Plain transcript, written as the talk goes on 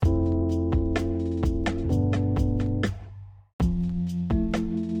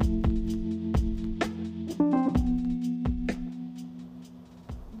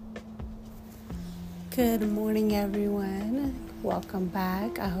Good morning, everyone. Welcome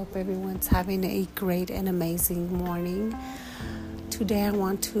back. I hope everyone's having a great and amazing morning. Today, I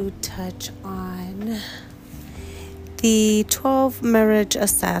want to touch on the 12 marriage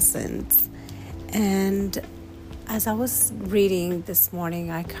assassins. And as I was reading this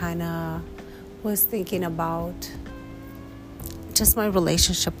morning, I kind of was thinking about just my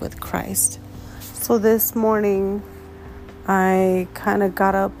relationship with Christ. So this morning, I kind of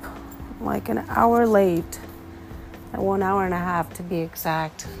got up like an hour late, 1 hour and a half to be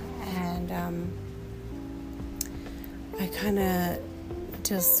exact, and I kind of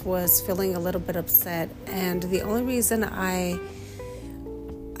just was feeling a little bit upset. And the only reason I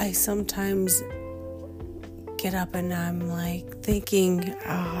sometimes get up and I'm like thinking,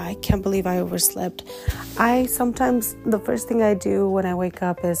 I can't believe I overslept. I sometimes, the first thing I do when I wake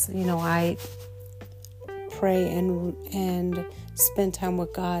up is, I pray and spend time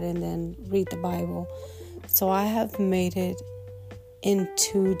with God and then read the Bible. So I have made it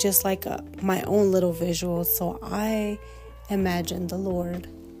into just like my own little visual. So I imagine the Lord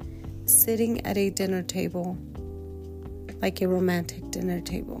sitting at a dinner table, like a romantic dinner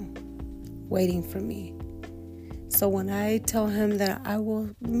table, waiting for me. So when I tell him that I will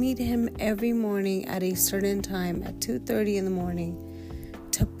meet him every morning at a certain time at 2:30 in the morning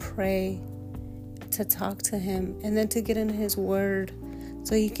to pray, to talk to him, and then to get in his word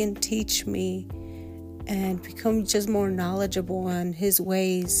so he can teach me and become just more knowledgeable on his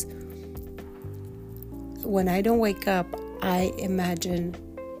ways. When I don't wake up, I imagine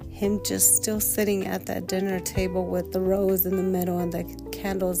him just still sitting at that dinner table with the rose in the middle and the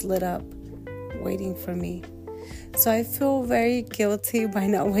candles lit up, waiting for me. So I feel very guilty by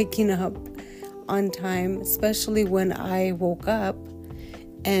not waking up on time, especially when I woke up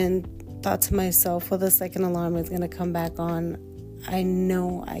and thought to myself, well, the second alarm is going to come back on. I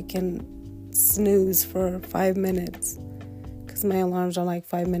know I can snooze for 5 minutes because my alarms are like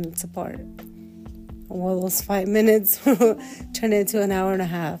 5 minutes apart. Well, those 5 minutes turn into an hour and a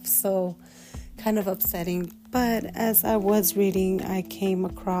half. So kind of upsetting. But as I was reading, I came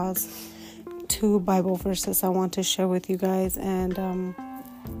across 2 Bible verses I want to share with you guys. And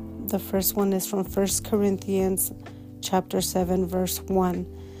the first one is from 1 Corinthians chapter 7, verse 1.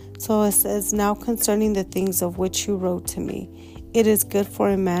 So it says, "Now concerning the things of which you wrote to me, it is good for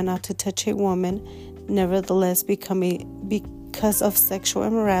a man not to touch a woman. Nevertheless, because of sexual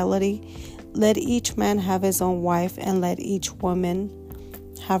immorality, let each man have his own wife, and let each woman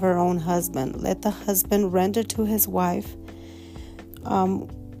have her own husband. Let the husband render to his wife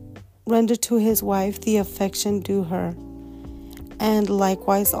the affection due her, and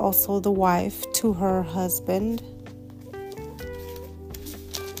likewise also the wife to her husband.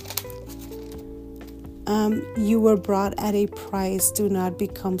 You were brought at a price. Do not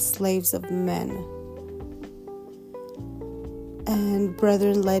become slaves of men. And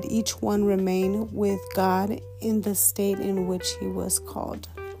brethren, let each one remain with God in the state in which he was called."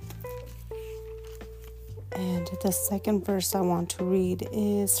 And the second verse I want to read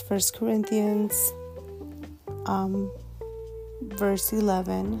is 1 Corinthians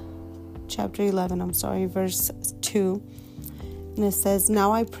chapter 11, verse 2. And it says,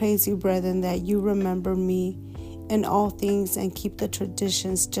 "Now I praise you, brethren, that you remember me in all things and keep the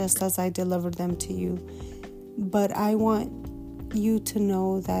traditions just as I delivered them to you. But I want you to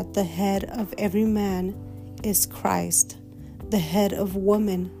know that the head of every man is Christ. The head of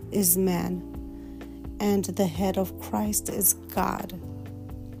woman is man. And the head of Christ is God."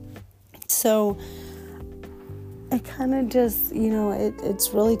 So it kind of just,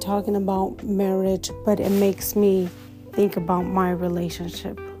 it's really talking about marriage, but it makes me think about my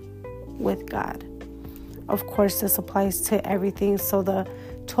relationship with God. Of course, this applies to everything. So the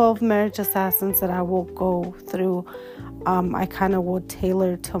 12 marriage assassins that I will go through, I kind of will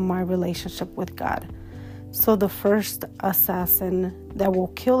tailor to my relationship with God. So the first assassin that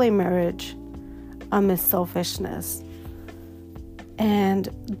will kill a marriage is selfishness. And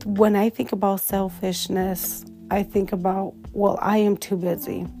when I think about selfishness, I think about, I am too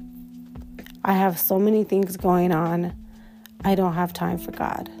busy. I have so many things going on. I don't have time for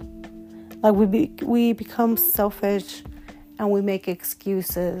God. Like we become selfish and we make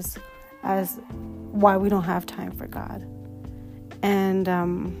excuses as why we don't have time for God. And,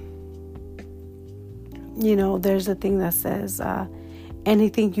 there's a thing that says,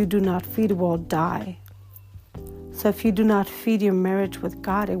 anything you do not feed will die. So if you do not feed your marriage with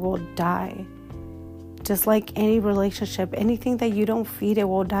God, it will die. Just like any relationship, anything that you don't feed, it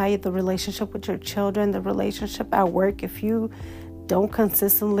will die. The relationship with your children, the relationship at work. If you don't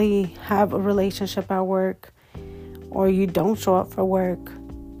consistently have a relationship at work, or you don't show up for work,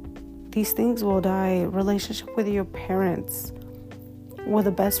 these things will die. Relationship with your parents, with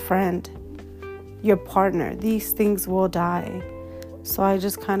a best friend, your partner, these things will die. So I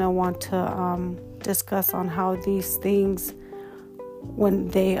just kind of want to discuss on how these things, when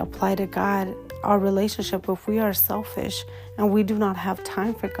they apply to God, our relationship, if we are selfish and we do not have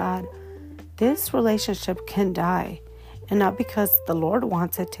time for God, this relationship can die. And not because the Lord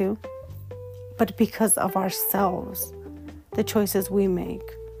wants it to, but because of ourselves, the choices we make.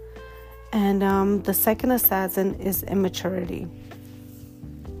 And the second assassin is immaturity.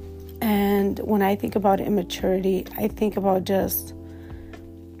 And when I think about immaturity, I think about just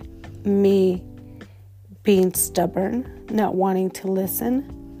me being stubborn, not wanting to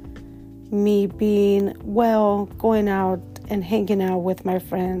listen, me being, going out and hanging out with my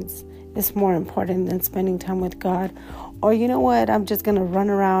friends is more important than spending time with God. Or you know what, I'm just going to run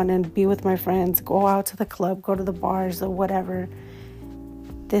around and be with my friends, go out to the club, go to the bars or whatever.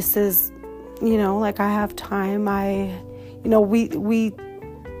 This is, I have time. We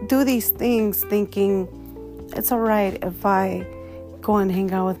do these things thinking it's all right if I go and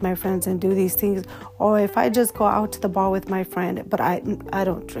hang out with my friends and do these things, or if I just go out to the bar with my friend, but I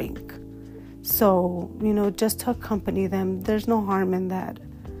don't drink. So, just to accompany them, there's no harm in that.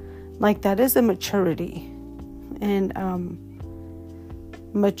 Like, that is immaturity. And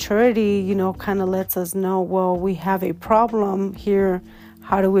maturity, kind of lets us know, well, we have a problem here.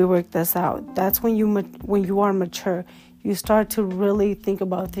 How do we work this out? That's when you are mature. You start to really think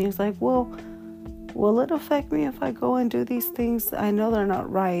about things like, well, will it affect me if I go and do these things? I know they're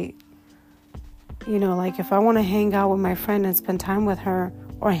not right. Like if I want to hang out with my friend and spend time with her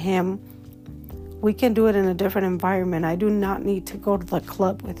or him, we can do it in a different environment. I do not need to go to the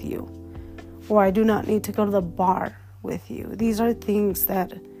club with you, or I do not need to go to the bar with you. These are things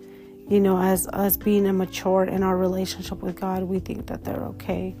that, as us being immature in our relationship with God, we think that they're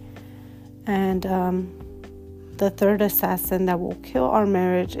okay. And the third assassin that will kill our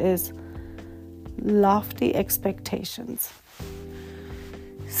marriage is lofty expectations.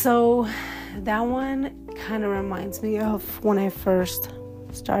 So that one kind of reminds me of when I first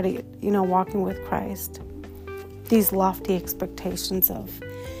started, walking with Christ. These lofty expectations of,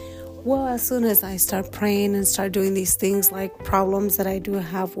 well, as soon as I start praying and start doing these things, like problems that I do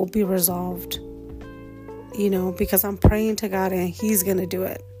have will be resolved, because I'm praying to God and He's going to do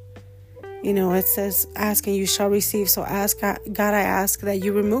it. It says, ask and you shall receive. So ask God, I ask that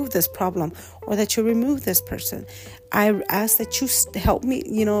you remove this problem, or that you remove this person. I ask that you help me,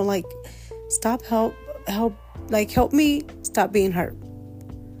 help me stop being hurt.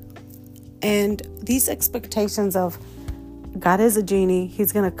 And these expectations of God is a genie.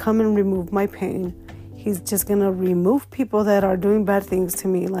 He's going to come and remove my pain. He's just going to remove people that are doing bad things to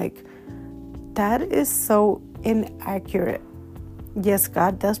me. Like, that is so inaccurate. Yes,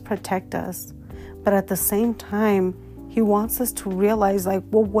 God does protect us, but at the same time, He wants us to realize,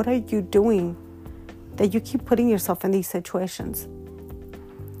 what are you doing that you keep putting yourself in these situations?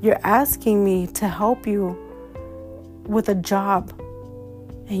 You're asking me to help you with a job,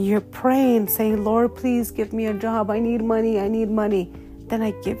 and you're praying, saying, Lord, please give me a job. I need money. Then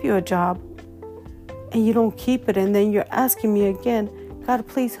I give you a job, and you don't keep it, and then you're asking me again, God,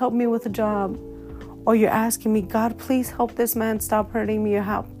 please help me with a job. Or you're asking me, God, please help this man stop hurting me, or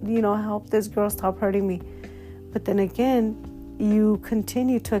help this girl stop hurting me. But then again, you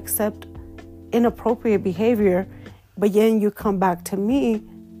continue to accept inappropriate behavior, but then you come back to me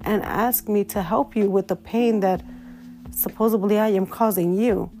and ask me to help you with the pain that supposedly I am causing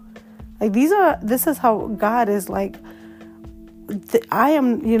you. This is how God is like. I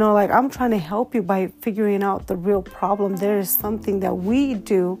am, I'm trying to help you by figuring out the real problem. There is something that we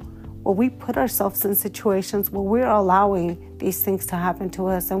do, or we put ourselves in situations where we're allowing these things to happen to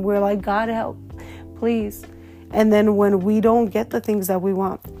us, and we're like, God, help, please. And then when we don't get the things that we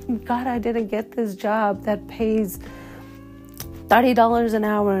want, God, I didn't get this job that pays $30 an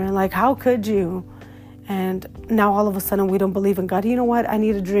hour, and how could you? And now all of a sudden we don't believe in God. You know what? I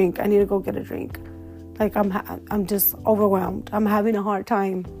need a drink. I need to go get a drink. I'm just overwhelmed. I'm having a hard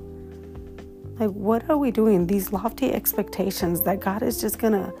time. What are we doing? These lofty expectations that God is just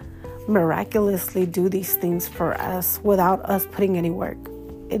gonna miraculously do these things for us without us putting any work.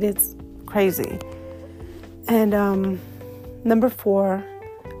 It is crazy. And number 4,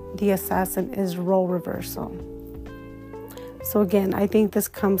 the assassin is role reversal. So again, I think this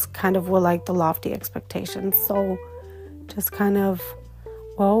comes kind of with the lofty expectations. So just kind of,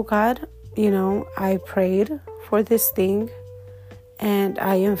 well, God, I prayed for this thing, and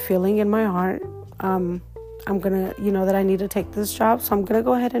I am feeling in my heart, I'm going to, that I need to take this job. So I'm going to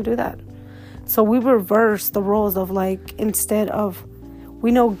go ahead and do that. So we reverse the roles of instead of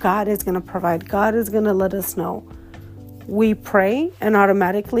We know God is going to provide. God is going to let us know. We pray, and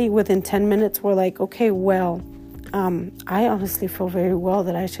automatically within 10 minutes, we're like, okay, well, I honestly feel very well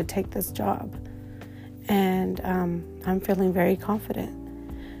that I should take this job. And I'm feeling very confident.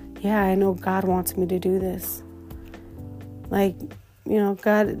 Yeah, I know God wants me to do this. Like,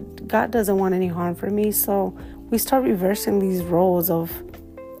 God doesn't want any harm for me. So we start reversing these roles of,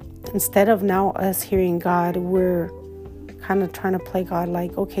 instead of now us hearing God, we're kind of trying to play God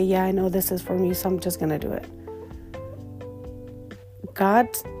like, okay, yeah, I know this is for me, so I'm just going to do it. God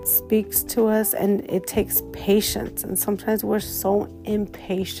speaks to us, and it takes patience. And sometimes we're so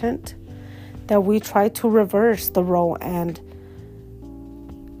impatient that we try to reverse the role and,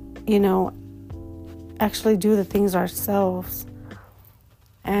 actually do the things ourselves.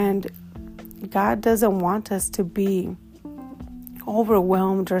 And God doesn't want us to be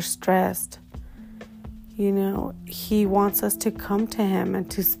overwhelmed or stressed. He wants us to come to Him and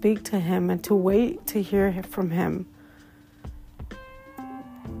to speak to Him and to wait to hear from Him.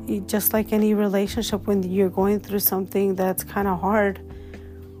 Just like any relationship, when you're going through something that's kind of hard,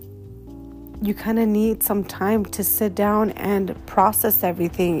 you kind of need some time to sit down and process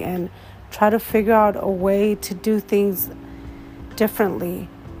everything and try to figure out a way to do things differently.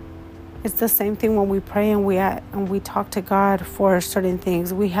 It's the same thing when we pray and we talk to God for certain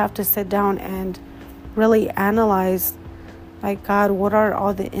things. We have to sit down and really analyze, like, God, what are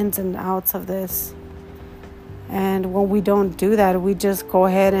all the ins and outs of this? And when we don't do that, we just go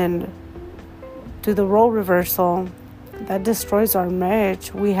ahead and do the role reversal. That destroys our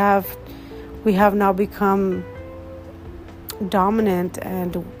marriage. We have now become dominant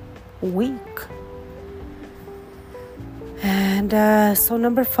and weak. And so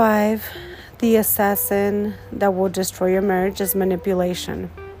number 5, the assassin that will destroy your marriage is manipulation.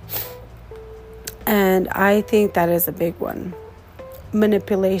 And I think that is a big one.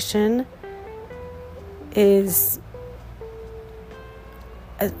 Manipulation is,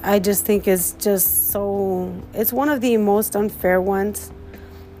 I just think it's one of the most unfair ones,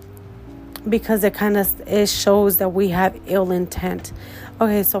 because it shows that we have ill intent.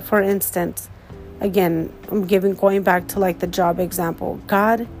 Okay, so for instance, again, going back to like the job example.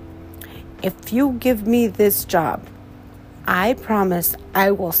 God, if you give me this job, I promise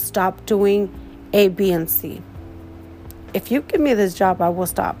I will stop doing A, B, and C. If you give me this job, I will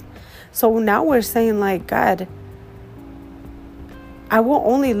stop. So now we're saying, like, God, I will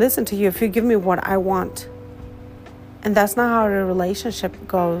only listen to you if you give me what I want. And that's not how the relationship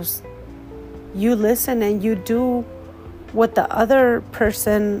goes. You listen and you do what the other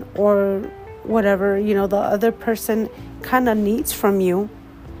person or whatever, the other person kind of needs from you,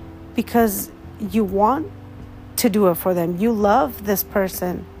 because you want to do it for them. You love this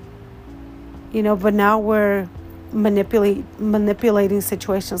person, but now we're manipulating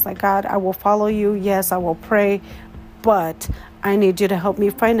situations like, God, I will follow you. Yes, I will pray, but I need you to help me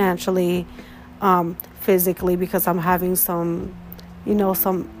financially, physically, because I'm having some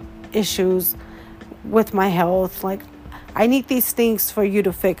issues with my health. Like, I need these things for you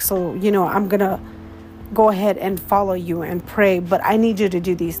to fix. So, I'm going to go ahead and follow you and pray, but I need you to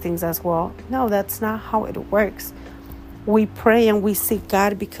do these things as well. No, that's not how it works. We pray and we seek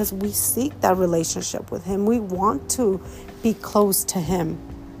God because we seek that relationship with Him. We want to be close to Him.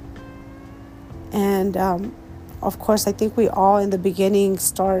 And, of course, I think we all in the beginning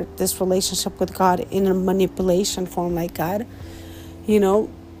start this relationship with God in a manipulation form. Like, God,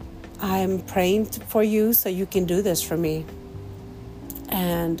 I'm praying for you so you can do this for me.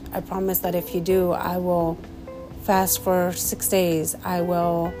 And I promise that if you do, I will fast for 6 days. I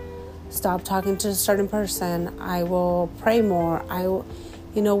will stop talking to a certain person. I will pray more.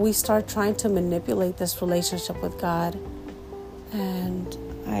 We start trying to manipulate this relationship with God. And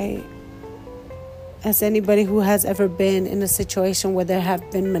as anybody who has ever been in a situation where they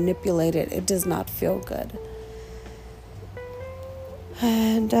have been manipulated, it does not feel good.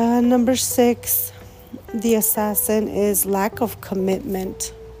 And number 6, the assassin is lack of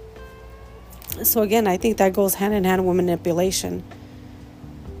commitment. So again, I think that goes hand in hand with manipulation.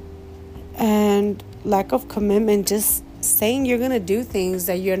 And lack of commitment, just saying you're going to do things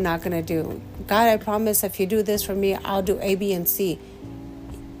that you're not going to do. God, I promise if you do this for me, I'll do A, B, and C.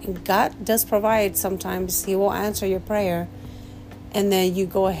 And God does provide sometimes. He will answer your prayer. And then you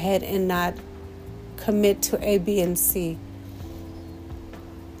go ahead and not commit to A, B, and C.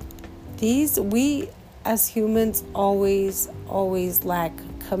 We as humans always lack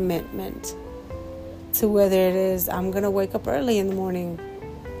commitment to whether it is, I'm going to wake up early in the morning.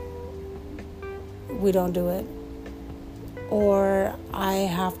 We don't do it. Or I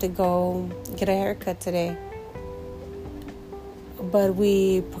have to go get a haircut today. but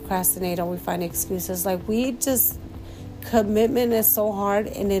we procrastinate or we find excuses. Like, commitment is so hard,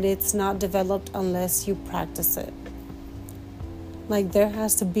 and it's not developed unless you practice it. Like, there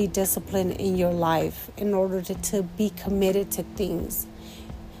has to be discipline in your life in order to be committed to things.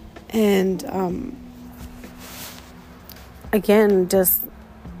 And again, just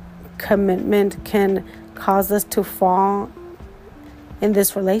commitment can cause us to fall in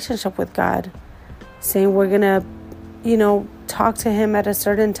this relationship with God, saying we're going to, talk to him at a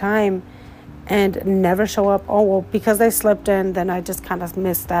certain time and never show up. Oh, well, because I slept in, then I just kind of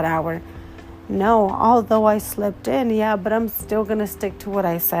missed that hour. No, although I slept in, yeah, but I'm still going to stick to what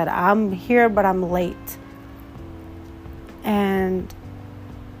I said. I'm here, but I'm late. And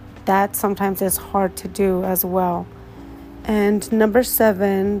that sometimes is hard to do as well. And the number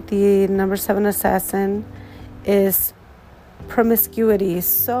 7 assassin is promiscuity.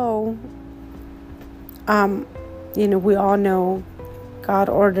 So, we all know God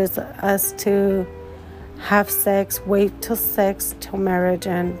orders us to have sex, wait till marriage,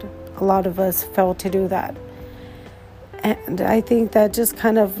 and a lot of us fail to do that. And I think that just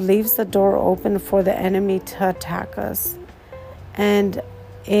kind of leaves the door open for the enemy to attack us. And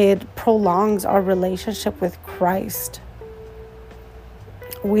it prolongs our relationship with Christ.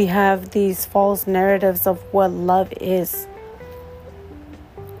 We have these false narratives of what love is.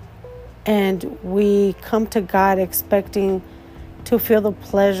 And we come to God expecting to feel the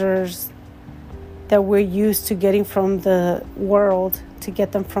pleasures that we're used to getting from the world, to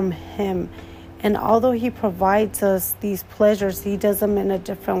get them from him. And although he provides us these pleasures, he does them in a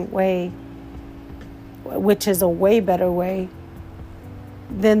different way, which is a way better way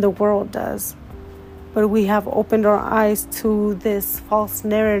than the world does. But we have opened our eyes to this false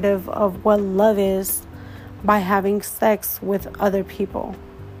narrative of what love is by having sex with other people.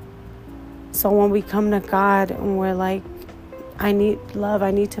 So when we come to God and we're like, I need love,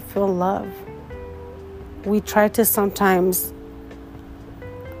 I need to feel love, we try to sometimes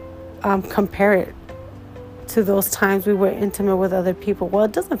compare it to those times we were intimate with other people. Well,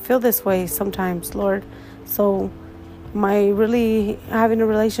 it doesn't feel this way sometimes, Lord. So am I really having a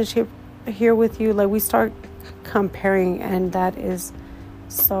relationship here with you? Like, we start comparing, and that is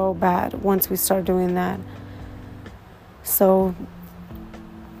so bad once we start doing that. So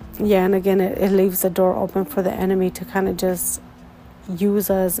yeah, and again, it leaves the door open for the enemy to kind of just use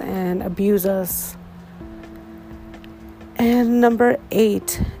us and abuse us. And number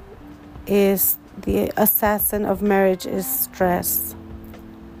 8 is the assassin of marriage is stress.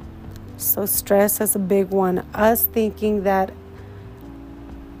 So stress is a big one. Us thinking that,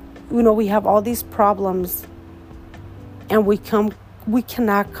 we have all these problems, and we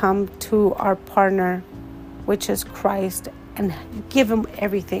cannot come to our partner, which is Christ, and give him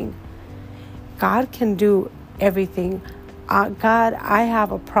everything. God can do everything. God, I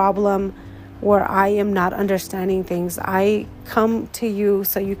have a problem where I am not understanding things. I come to you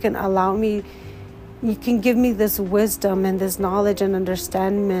so you can allow me, you can give me this wisdom and this knowledge and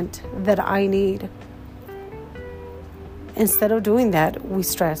understanding that I need. Instead of doing that, we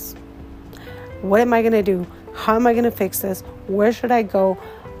stress. What am I going to do? How am I going to fix this? Where should I go?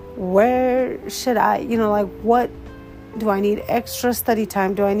 Where should I, what do I need extra study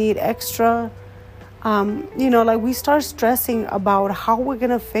time? Do I need extra, we start stressing about how we're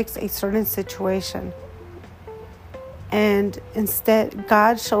going to fix a certain situation. And instead,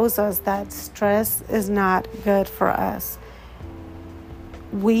 God shows us that stress is not good for us.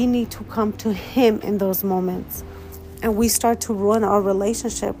 We need to come to him in those moments. And we start to ruin our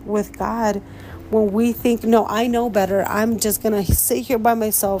relationship with God when we think, no, I know better. I'm just going to sit here by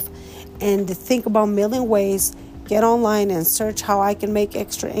myself and think about a million ways, get online and search how I can make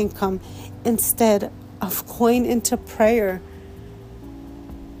extra income, instead of going into prayer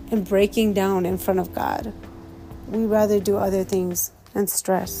and breaking down in front of God. We rather do other things and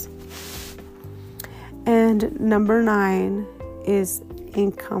stress. And number 9 is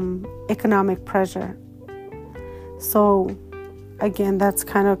economic pressure. So again, that's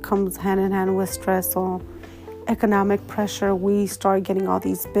kind of comes hand in hand with stress. So economic pressure, we start getting all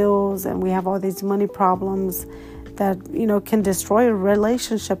these bills, and we have all these money problems that, can destroy a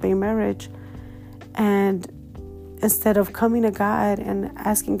relationship, a marriage. And instead of coming to God and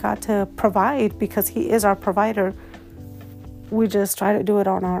asking God to provide, because he is our provider, we just try to do it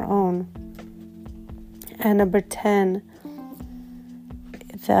on our own. And number 10,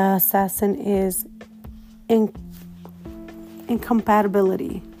 the assassin is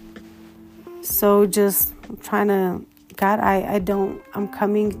incompatibility. So just trying to, God, I'm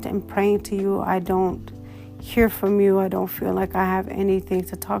coming and praying to you. I don't hear from you. I don't feel like I have anything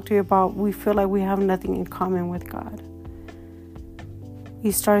to talk to you about. We feel like we have nothing in common with God.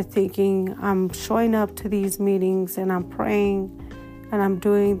 we start thinking, I'm showing up to these meetings and I'm praying and I'm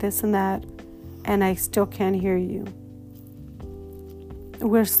doing this and that, and I still can't hear you.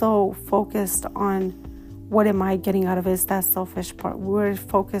 We're so focused on what am I getting out of it? It's that selfish part. We're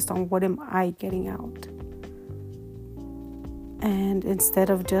focused on what am I getting out? And instead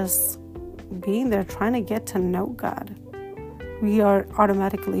of just being there trying to get to know God, we are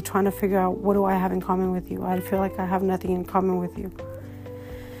automatically trying to figure out, what do I have in common with you? I feel like I have nothing in common with you.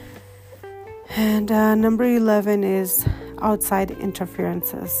 And number 11 is outside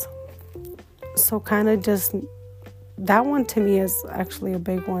interferences. So kind of just, that one to me is actually a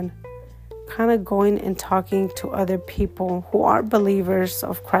big one. Kind of going and talking to other people who are believers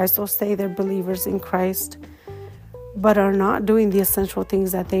of Christ, or say they're believers in Christ, but are not doing the essential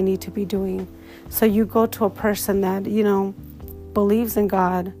things that they need to be doing. So you go to a person that, believes in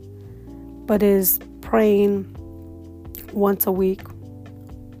God, but is praying once a week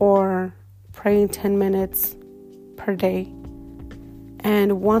or praying 10 minutes per day,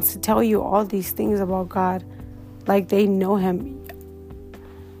 and wants to tell you all these things about God, like they know Him.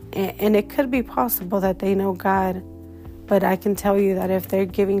 And it could be possible that they know God, but I can tell you that if they're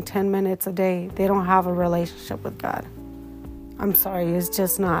giving 10 minutes a day, they don't have a relationship with God. I'm sorry, it's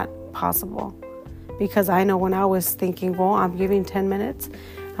just not possible. Because I know when I was thinking, well, I'm giving 10 minutes,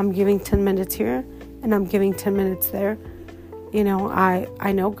 I'm giving 10 minutes here, and I'm giving 10 minutes there,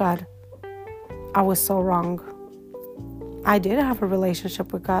 I know God. I was so wrong. I did have a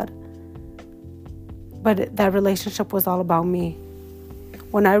relationship with God, but that relationship was all about me.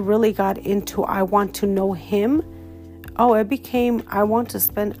 When I really got into, I want to know Him, it became, I want to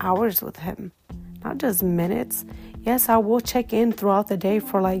spend hours with Him, not just minutes. Yes, I will check in throughout the day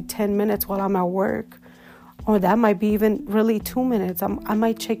for like 10 minutes while I'm at work. Or that might be even really 2 minutes. I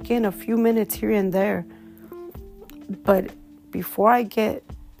might check in a few minutes here and there. But before I get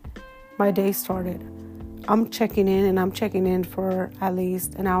my day started, I'm checking in, and I'm checking in for at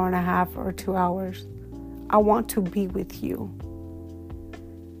least an hour and a half or 2 hours. I want to be with you.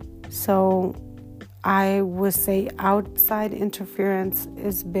 So I would say outside interference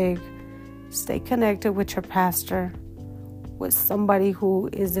is big. Stay connected with your pastor, with somebody who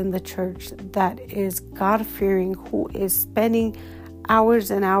is in the church that is God-fearing, who is spending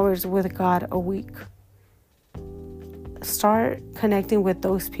hours and hours with God a week. Start connecting with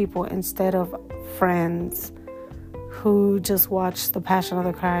those people instead of friends who just watch The Passion of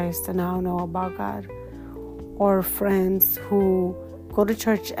the Christ and now know about God, or friends who go to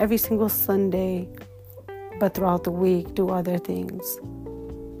church every single Sunday but throughout the week do other things.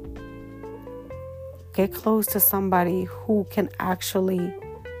 Get close to somebody who can actually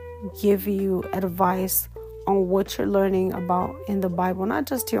give you advice on what you're learning about in the Bible, not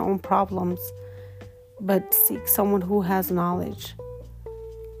just your own problems, but seek someone who has knowledge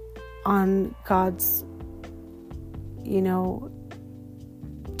on God's,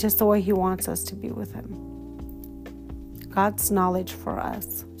 just the way He wants us to be with Him. God's knowledge for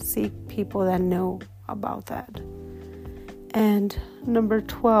us. Seek people that know about that. And number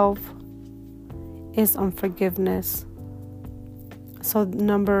 12 is unforgiveness. So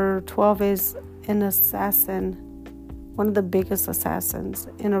number 12 is an assassin. One of the biggest assassins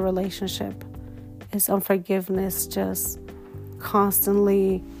in a relationship is unforgiveness. Just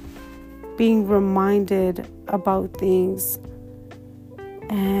constantly being reminded about things,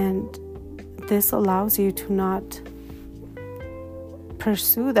 and this allows you to not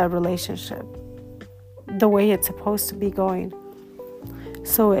pursue that relationship the way it's supposed to be going.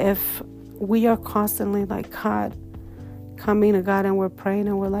 So if we are constantly like God, coming to God and we're praying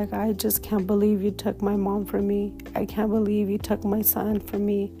and we're like, I just can't believe you took my mom from me. I can't believe you took my son from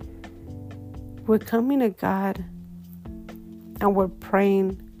me. We're coming to God and we're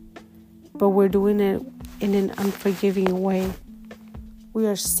praying, but we're doing it in an unforgiving way. We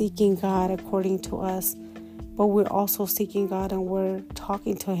are seeking God according to us, but we're also seeking God and we're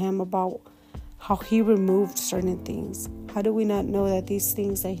talking to Him about how He removed certain things. How do we not know that these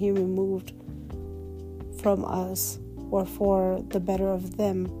things that He removed from us were for the better of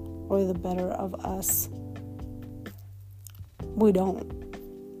them or the better of us? We don't.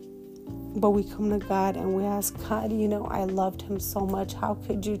 But we come to God and we ask God, I loved him so much. How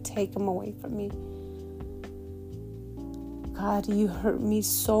could you take him away from me? God, you hurt me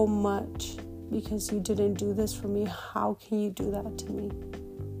so much because you didn't do this for me. How can you do that to me?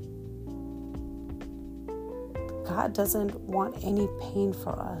 God doesn't want any pain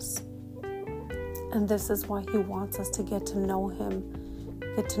for us. And this is why he wants us to get to know him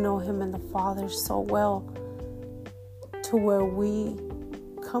and the Father so well, to where we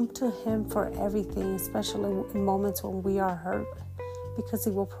come to him for everything, especially in moments when we are hurt, because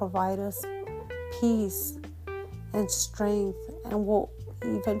He will provide us peace and strength, and will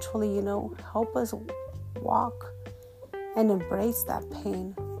eventually, help us walk and embrace that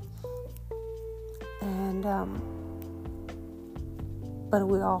pain. And but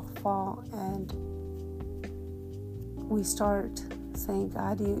we all fall, and we start saying,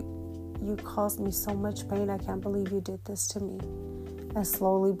 God, you caused me so much pain. I can't believe you did this to me. And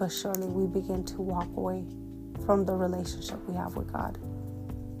slowly but surely we begin to walk away from the relationship we have with God,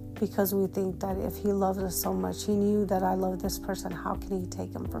 because we think that if He loves us so much, He knew that I love this person, how can He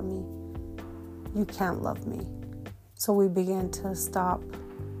take him from me? You can't love me. So we begin to stop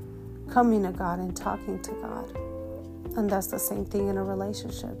coming to God and talking to God. And that's the same thing in a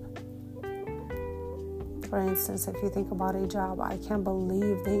relationship. For instance, if you think about a job, I can't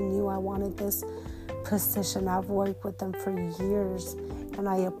believe they knew I wanted this position. I've worked with them for years, and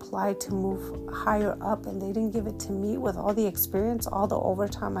I applied to move higher up, and they didn't give it to me with all the experience, all the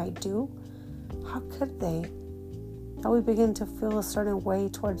overtime I do. How could they? Now we begin to feel a certain way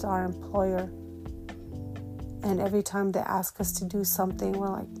towards our employer. And every time they ask us to do something, we're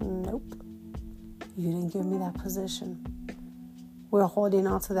like, nope, you didn't give me that position. We're holding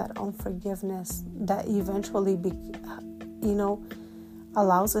on to that unforgiveness that eventually,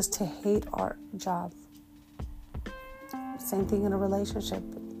 allows us to hate our job. Same thing in a relationship.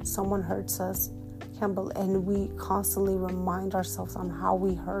 Someone hurts us, and we constantly remind ourselves on how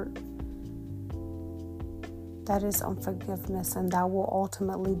we hurt. That is unforgiveness, and that will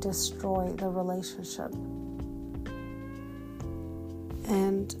ultimately destroy the relationship.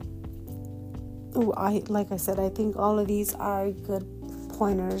 And like I said, I think all of these are good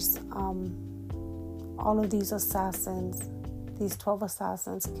pointers. All of these assassins, these 12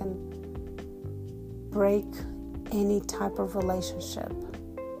 assassins, can break any type of relationship.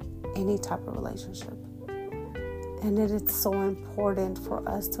 And it is so important for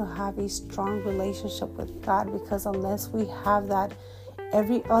us to have a strong relationship with God, because unless we have that,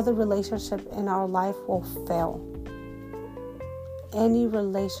 every other relationship in our life will fail. Any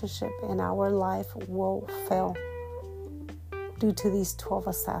relationship in our life will fail due to these 12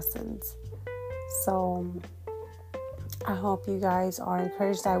 assassins. So I hope you guys are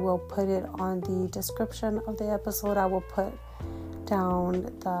encouraged. I will put it on the description of the episode. I will put down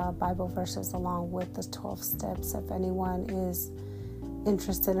the Bible verses along with the 12 steps if anyone is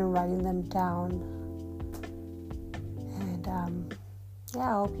interested in writing them down. And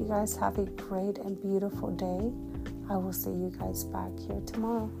I hope you guys have a great and beautiful day. I will see you guys back here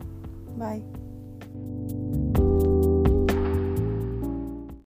tomorrow. Bye.